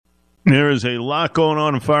There is a lot going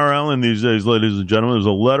on in Fire Island these days, ladies and gentlemen. There's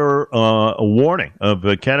a letter, a warning of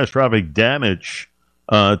catastrophic damage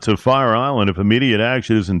to Fire Island if immediate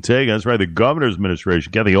action isn't taken. That's right. The governor's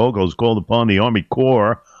administration, Kathy Hochul, has called upon the Army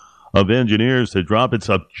Corps of Engineers to drop its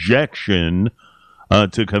objection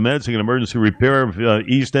to commencing an emergency repair of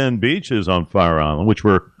East End beaches on Fire Island, which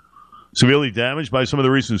were severely damaged by some of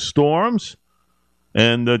the recent storms.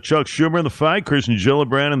 And Chuck Schumer in the fight, Kirsten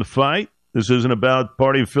Gillibrand in the fight. This isn't about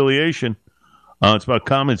party affiliation. It's about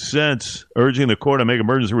common sense, urging the Corps to make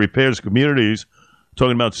emergency repairs to communities.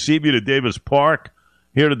 Talking about Seaview to Davis Park.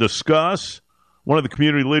 Here to discuss, one of the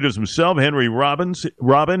community leaders himself, Henry Robin.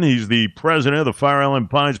 He's the president of the Fire Island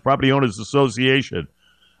Pines Property Owners Association.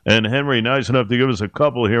 And Henry, nice enough to give us a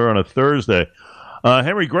couple here on a Thursday.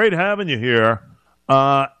 Henry, great having you here.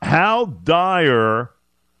 How dire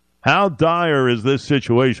is this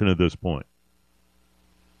situation at this point?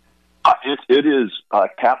 It is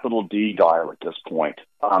capital D dire at this point.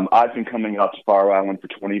 I've been coming out to Fire Island for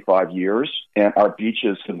 25 years, and our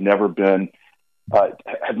beaches have never been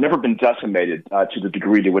decimated to the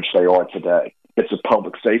degree to which they are today. It's a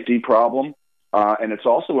public safety problem, and it's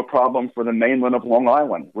also a problem for the mainland of Long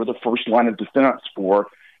Island. We're the first line of defense for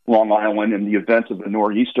Long Island in the event of a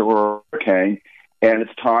nor'easter or a hurricane, and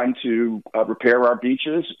it's time to repair our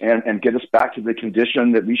beaches and get us back to the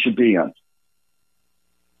condition that we should be in.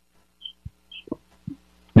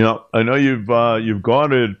 You know, I know you've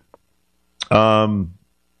garnered a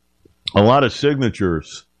lot of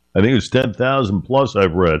signatures. I think it's 10,000 plus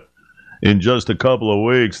I've read in just a couple of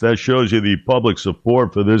weeks. That shows you the public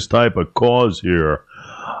support for this type of cause here.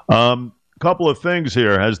 Couple of things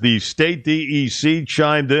here. Has the state DEC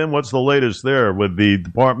chimed in? What's the latest there with the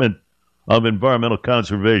Department of Environmental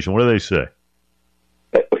Conservation? What do they say?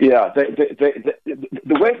 Yeah,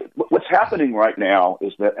 the way what's happening right now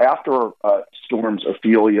is that after storms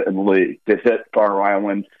Ophelia and Lee that hit Fire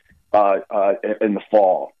Island in the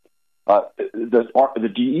fall, the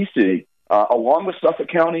DEC, along with Suffolk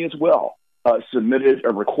County as well, submitted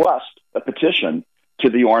a petition to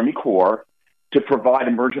the Army Corps to provide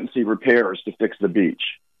emergency repairs to fix the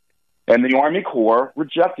beach. And the Army Corps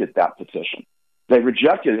rejected that petition. They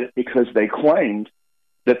rejected it because they claimed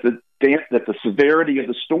that the severity of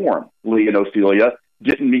the storm, Lee and Ophelia,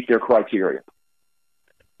 didn't meet their criteria.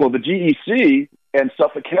 Well, the DEC and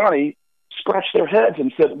Suffolk County scratched their heads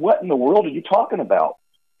and said, what in the world are you talking about?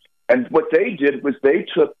 And what they did was they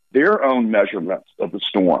took their own measurements of the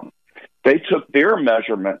storm. They took their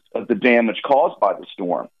measurements of the damage caused by the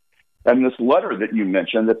storm. And this letter that you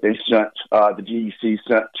mentioned that they sent, the DEC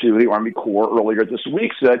sent to the Army Corps earlier this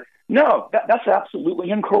week said, no, that's absolutely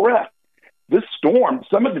incorrect. This storm,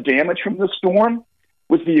 some of the damage from the storm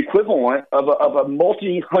was the equivalent of a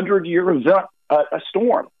multi-hundred-year event, a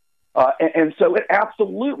storm. And so it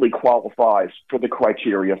absolutely qualifies for the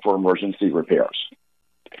criteria for emergency repairs.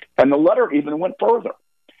 And the letter even went further.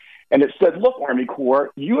 And it said, look, Army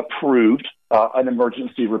Corps, you approved an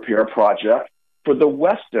emergency repair project for the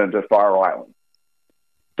west end of Fire Island.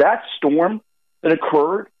 That storm that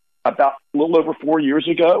occurred about a little over 4 years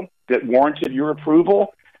ago that warranted your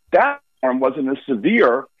approval, that storm wasn't as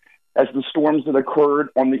severe as the storms that occurred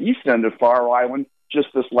on the east end of Fire Island just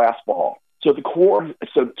this last fall. So the Corps,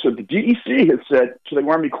 so the DEC has said to the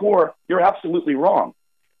Army Corps, you're absolutely wrong.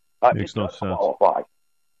 Makes no sense. Qualify.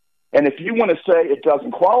 And if you want to say it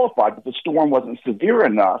doesn't qualify, but the storm wasn't severe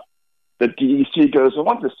enough, the DEC goes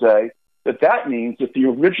on to say that means that the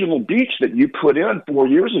original beach that you put in 4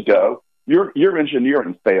 years ago, your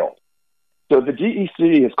engineering failed. So the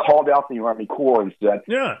DEC has called out the Army Corps and said,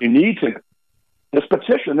 you need to, this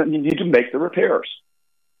petition, and you need to make the repairs.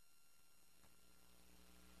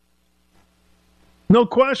 No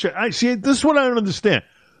question. I see. This is what I don't understand.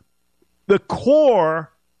 The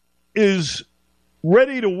Corps is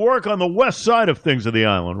ready to work on the west side of things of the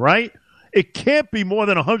island, right? It can't be more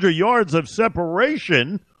than 100 yards of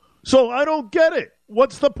separation. So I don't get it.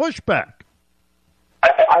 What's the pushback?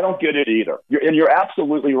 I don't get it either. You're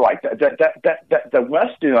absolutely right. The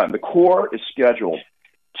west end, the Corps is scheduled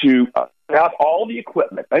to have all the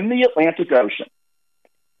equipment in the Atlantic Ocean.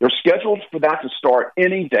 They're scheduled for that to start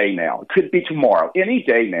any day now. It could be tomorrow, any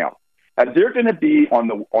day now. And they're going to be on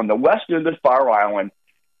the west end of Fire Island.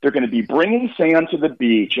 They're going to be bringing sand to the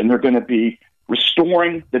beach, and they're going to be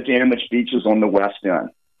restoring the damaged beaches on the west end.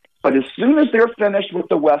 But as soon as they're finished with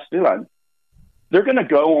the west end, they're going to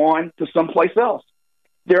go on to someplace else.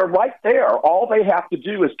 They're right there. All they have to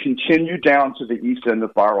do is continue down to the east end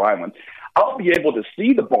of Fire Island. I'll be able to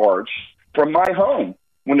see the barge from my home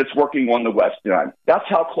when it's working on the west end. That's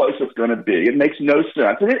how close it's going to be. It makes no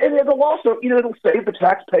sense. And it'll also, it'll save the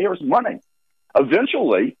taxpayers money.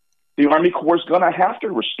 Eventually, the Army Corps is going to have to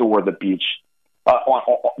restore the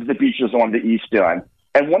the beaches on the east end.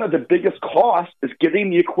 And one of the biggest costs is getting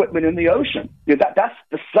the equipment in the ocean. That's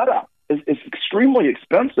the setup is extremely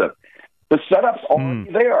expensive. The setup's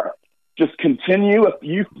already there. Just continue a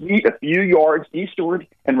few feet, a few yards eastward,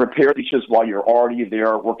 and repair beaches while you're already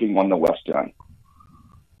there working on the west end.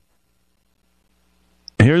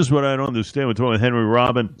 Here's what I don't understand. We're talking with Henry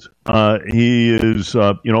Robbins. He is,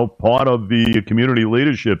 part of the community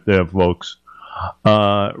leadership there, folks,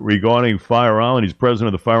 regarding Fire Island. He's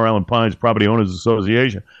president of the Fire Island Pines Property Owners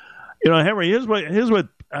Association. Henry, here's what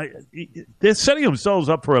they're setting themselves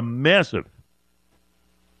up for a massive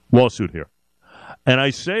lawsuit here. And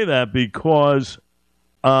I say that because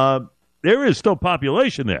there is still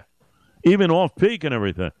population there, even off-peak and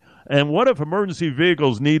everything. And what if emergency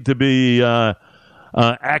vehicles need to be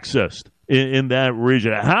accessed in that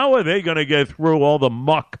region? How are they going to get through all the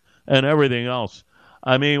muck and everything else?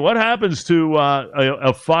 I mean, what happens to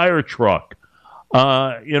a fire truck?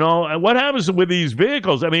 And what happens with these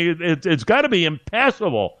vehicles? I mean, it's got to be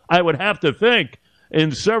impassable, I would have to think,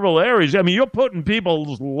 in several areas. I mean, you're putting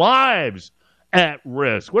people's lives at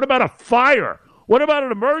risk. What about a fire? What about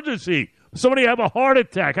an emergency? Somebody have a heart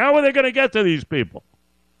attack. How are they going to get to these people?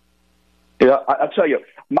 Yeah, I'll tell you.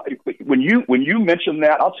 When you mention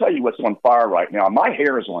that, I'll tell you what's on fire right now. My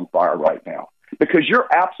hair is on fire right now because you're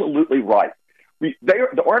absolutely right.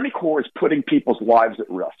 The Army Corps is putting people's lives at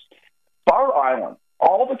risk. Fire Island,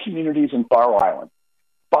 all the communities in Fire Island,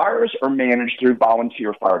 fires are managed through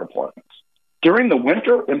volunteer fire departments. During the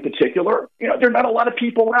winter, in particular, there are not a lot of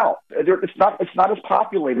people out. It's not as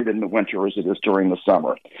populated in the winter as it is during the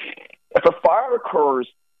summer. If a fire occurs,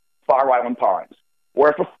 Fire Island Pines, or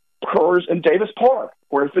if it occurs in Davis Park,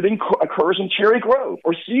 or if it occurs in Cherry Grove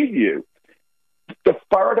or Seaview, the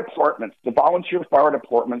fire departments, the volunteer fire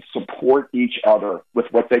departments, support each other with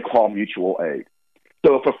what they call mutual aid.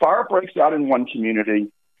 So if a fire breaks out in one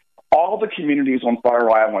community, all the communities on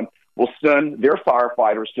Fire Island will send their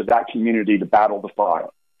firefighters to that community to battle the fire.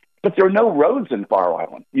 But there are no roads in Fire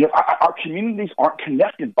Island. Our communities aren't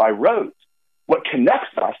connected by roads. What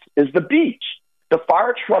connects us is the beach. The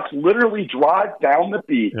fire trucks literally drive down the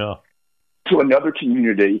beach to another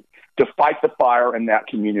community to fight the fire in that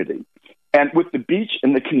community. And with the beach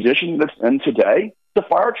in the condition that's in today, the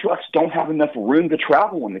fire trucks don't have enough room to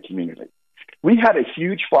travel in the community. We had a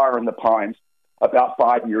huge fire in the Pines about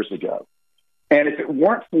 5 years ago. And if it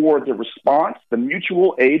weren't for the response, the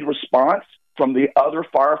mutual aid response from the other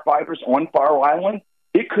firefighters on Fire Island,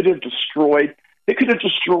 it could have destroyed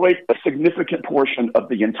a significant portion of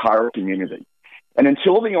the entire community. And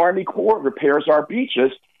until the Army Corps repairs our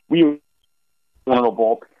beaches, we are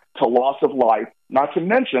vulnerable to loss of life, not to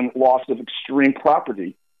mention loss of extreme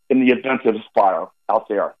property in the event of fire out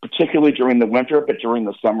there, particularly during the winter, but during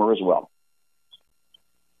the summer as well.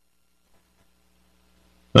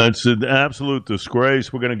 That's an absolute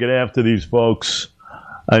disgrace. We're going to get after these folks.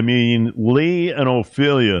 I mean, Lee and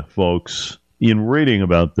Ophelia, folks, in reading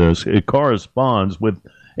about this, it corresponds with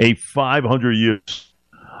a 500 years.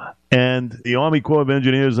 And the Army Corps of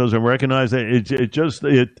Engineers doesn't recognize that.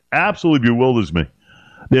 It absolutely bewilders me.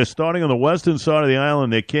 They're starting on the western side of the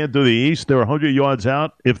island. They can't do the east. They're 100 yards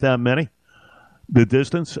out, if that many, the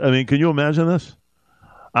distance. I mean, can you imagine this?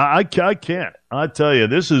 I can't. I tell you,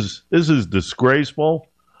 this is disgraceful.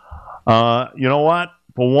 You know what?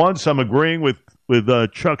 For once, I'm agreeing with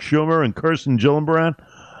Chuck Schumer and Kirsten Gillibrand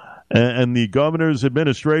and the governor's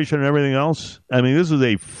administration and everything else. I mean, this is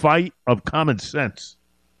a fight of common sense,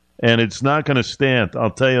 and it's not going to stand. I'll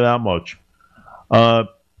tell you that much.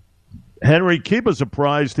 Henry, keep us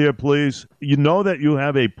apprised here, please. You know that you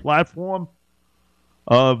have a platform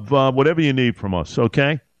of whatever you need from us,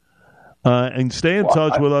 okay? And stay in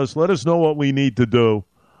touch with us. Let us know what we need to do.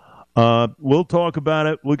 We'll talk about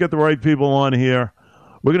it. We'll get the right people on here.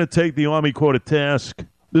 We're going to take the Army Corps to task.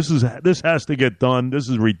 This has to get done. This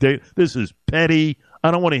is ridiculous. This is petty.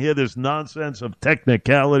 I don't want to hear this nonsense of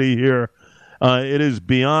technicality here. It is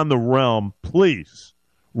beyond the realm. Please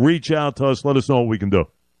reach out to us. Let us know what we can do.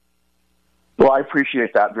 Well, I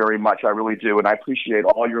appreciate that very much. I really do. And I appreciate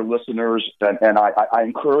all your listeners. And I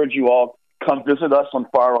encourage you all, come visit us on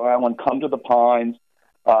Fire Island. Come to the Pines.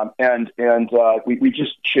 We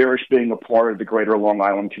just cherish being a part of the greater Long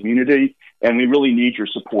Island community, and we really need your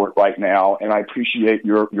support right now. And I appreciate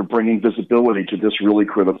your bringing visibility to this really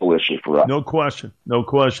critical issue for us. No question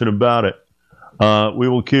about it. We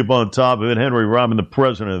will keep on top of it. Henry Robbins, the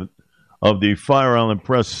president of the Fire Island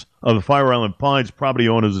Fire Island Pines Property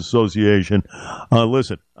Owners Association.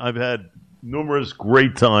 Listen, I've had numerous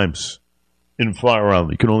great times in Fire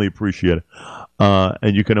Island. You can only appreciate it,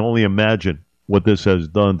 and you can only imagine what this has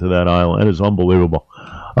done to that island. It is unbelievable.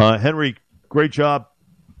 Henry, great job.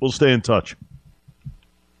 We'll stay in touch.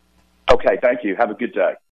 Okay, thank you. Have a good day.